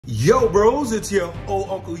Yo bros, it's your old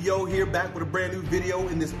Uncle Yo here, back with a brand new video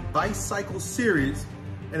in this bicycle series.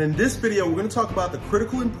 And in this video, we're gonna talk about the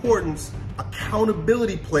critical importance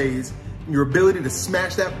accountability plays in your ability to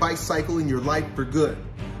smash that bicycle in your life for good.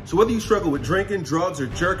 So whether you struggle with drinking, drugs, or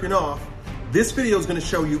jerking off, this video is gonna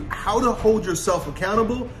show you how to hold yourself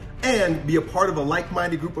accountable and be a part of a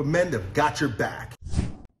like-minded group of men that got your back.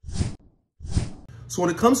 So when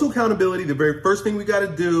it comes to accountability, the very first thing we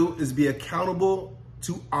gotta do is be accountable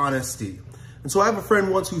to honesty. And so I have a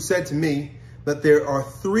friend once who said to me that there are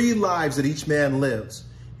three lives that each man lives.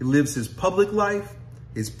 He lives his public life,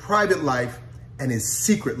 his private life, and his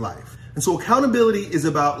secret life. And so accountability is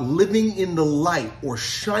about living in the light or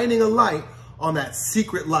shining a light on that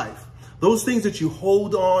secret life. Those things that you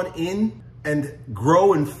hold on in and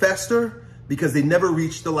grow and fester because they never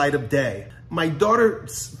reach the light of day. My daughter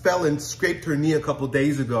fell and scraped her knee a couple of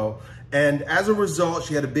days ago. And as a result,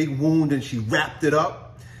 she had a big wound and she wrapped it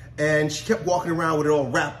up and she kept walking around with it all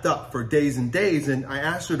wrapped up for days and days. And I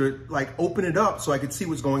asked her to open it up so I could see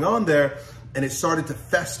what's going on there. And it started to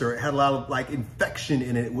fester. It had a lot of infection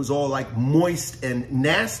in it. It was all moist and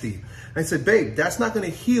nasty. And I said, babe, that's not gonna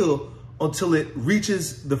heal until it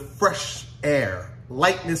reaches the fresh air,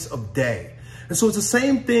 lightness of day. And so it's the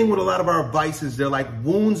same thing with a lot of our vices. They're like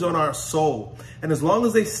wounds on our soul. And as long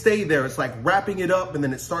as they stay there, it's like wrapping it up and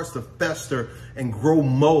then it starts to fester and grow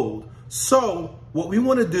mold. So what we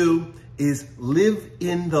want to do is live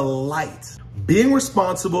in the light. Being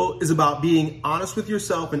responsible is about being honest with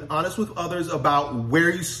yourself and honest with others about where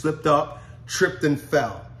you slipped up, tripped, and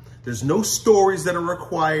fell. There's no stories that are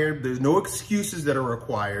required. There's no excuses that are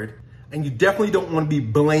required. And you definitely don't want to be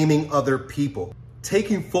blaming other people.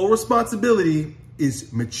 Taking full responsibility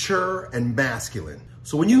is mature and masculine.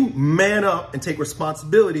 So when you man up and take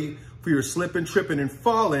responsibility for your slipping, tripping, and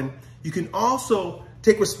falling, you can also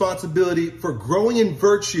take responsibility for growing in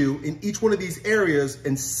virtue in each one of these areas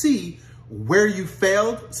and see where you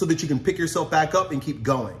failed so that you can pick yourself back up and keep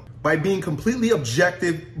going. By being completely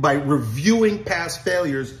objective, by reviewing past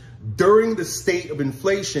failures during the state of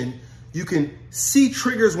inflation, you can see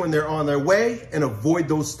triggers when they're on their way and avoid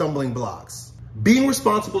those stumbling blocks. Being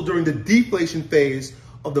responsible during the deflation phase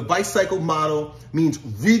of the bicycle model means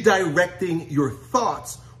redirecting your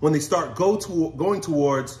thoughts when they start going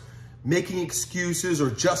towards making excuses or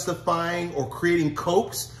justifying or creating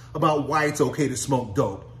copes about why it's okay to smoke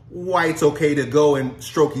dope, why it's okay to go and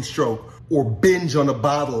strokey stroke or binge on a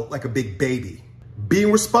bottle like a big baby.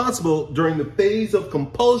 Being responsible during the phase of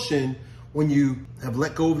compulsion when you have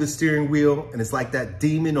let go of the steering wheel and it's like that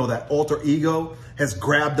demon or that alter ego has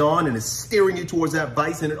grabbed on and is steering you towards that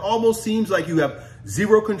vice and it almost seems like you have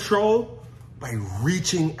zero control. By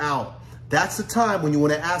reaching out, that's the time when you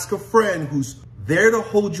want to ask a friend who's there to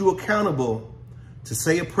hold you accountable to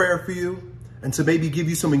say a prayer for you and to maybe give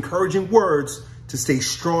you some encouraging words to stay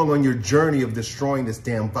strong on your journey of destroying this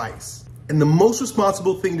damn vice. And the most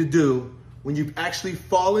responsible thing to do when you've actually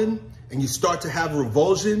fallen and you start to have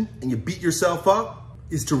revulsion and you beat yourself up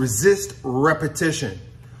is to resist repetition.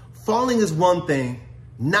 Falling is one thing,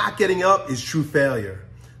 not getting up is true failure.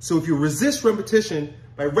 So if you resist repetition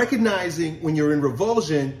by recognizing when you're in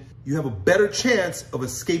revulsion, you have a better chance of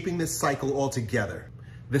escaping this cycle altogether.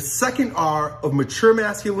 The second R of mature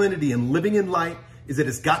masculinity and living in light is that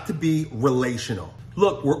it's got to be relational.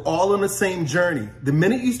 Look, we're all on the same journey. The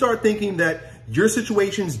minute you start thinking that your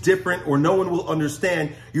situation's different or no one will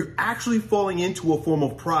understand, you're actually falling into a form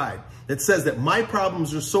of pride that says that my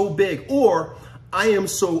problems are so big or I am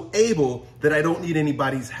so able that I don't need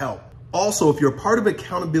anybody's help. Also, if you're a part of an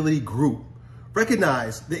accountability group,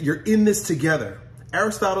 recognize that you're in this together.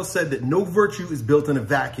 Aristotle said that no virtue is built in a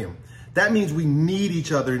vacuum. That means we need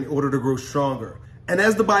each other in order to grow stronger. And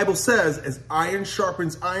as the Bible says, as iron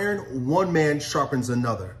sharpens iron, one man sharpens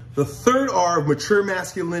another. The third R of mature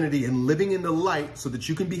masculinity and living in the light so that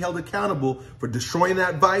you can be held accountable for destroying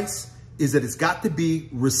that vice is that it's got to be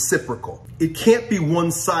reciprocal. It can't be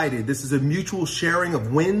one-sided. This is a mutual sharing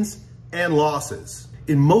of wins and losses.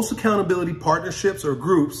 In most accountability partnerships or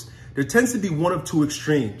groups, there tends to be one of two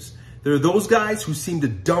extremes. There are those guys who seem to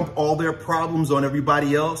dump all their problems on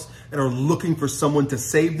everybody else and are looking for someone to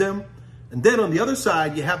save them. And then on the other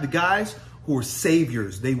side, you have the guys who are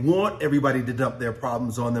saviors. They want everybody to dump their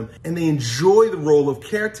problems on them and they enjoy the role of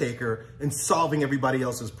caretaker in solving everybody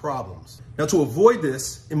else's problems. Now to avoid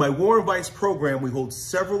this, in my War and Vice program, we hold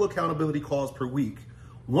several accountability calls per week,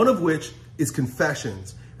 one of which is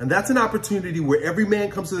confessions. And that's an opportunity where every man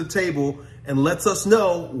comes to the table and lets us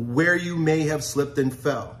know where you may have slipped and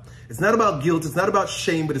fell. It's not about guilt, it's not about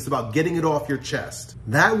shame, but it's about getting it off your chest.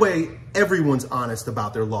 That way, everyone's honest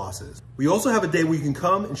about their losses. We also have a day where you can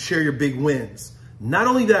come and share your big wins. Not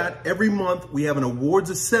only that, every month we have an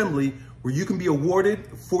awards assembly where you can be awarded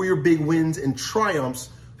for your big wins and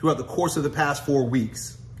triumphs throughout the course of the past 4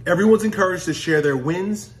 weeks. Everyone's encouraged to share their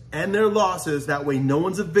wins and their losses. That way no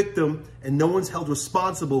one's a victim and no one's held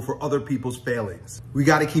responsible for other people's failings. We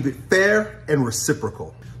got to keep it fair and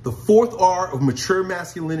reciprocal. The 4th R of mature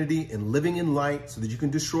masculinity and living in light so that you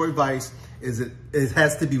can destroy vice is it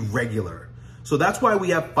has to be regular. So that's why we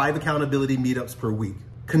have 5 accountability meetups per week.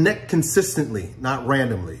 Connect consistently, not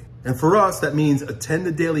randomly. And for us, that means attend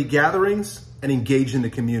the daily gatherings and engage in the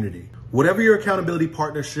community. Whatever your accountability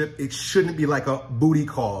partnership, it shouldn't be like a booty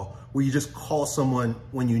call where you just call someone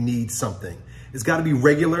when you need something. It's got to be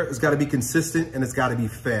regular, it's got to be consistent, and it's got to be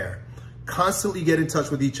fair. Constantly get in touch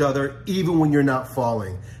with each other, even when you're not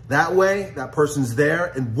falling. That way, that person's there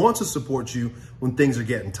and wants to support you when things are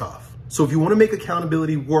getting tough. So if you want to make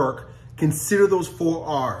accountability work, consider those 4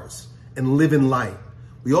 R's and live in light.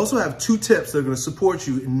 We also have 2 tips that are going to support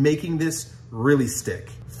you in making this really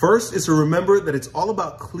stick. First is to remember that it's all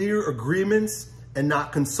about clear agreements and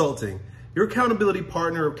not consulting. Your accountability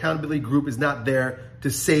partner or accountability group is not there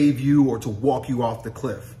to save you or to walk you off the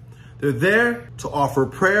cliff. They're there to offer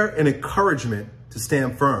prayer and encouragement to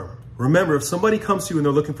stand firm. Remember, if somebody comes to you and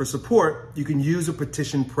they're looking for support, you can use a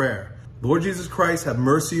petition prayer. Lord Jesus Christ, have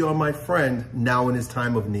mercy on my friend now in his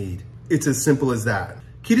time of need. It's as simple as that.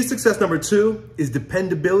 Key to success number 2 is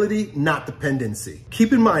dependability, not dependency.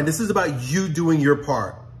 Keep in mind, this is about you doing your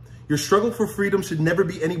part. Your struggle for freedom should never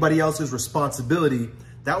be anybody else's responsibility.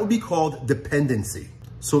 That would be called dependency.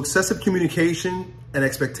 So excessive communication and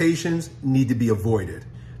expectations need to be avoided.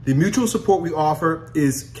 The mutual support we offer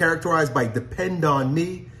is characterized by depend on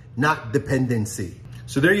me, not dependency.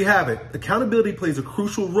 So there you have it. Accountability plays a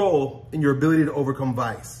crucial role in your ability to overcome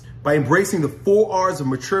vice. By embracing the 4 R's of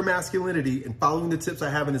mature masculinity and following the tips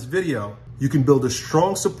I have in this video, you can build a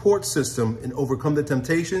strong support system and overcome the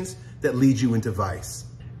temptations that lead you into vice.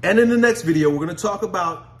 And in the next video, we're going to talk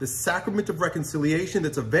about the sacrament of reconciliation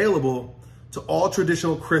that's available to all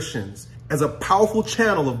traditional Christians as a powerful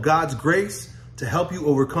channel of God's grace to help you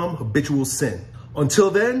overcome habitual sin.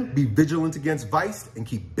 Until then, be vigilant against vice and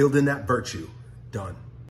keep building that virtue. Done.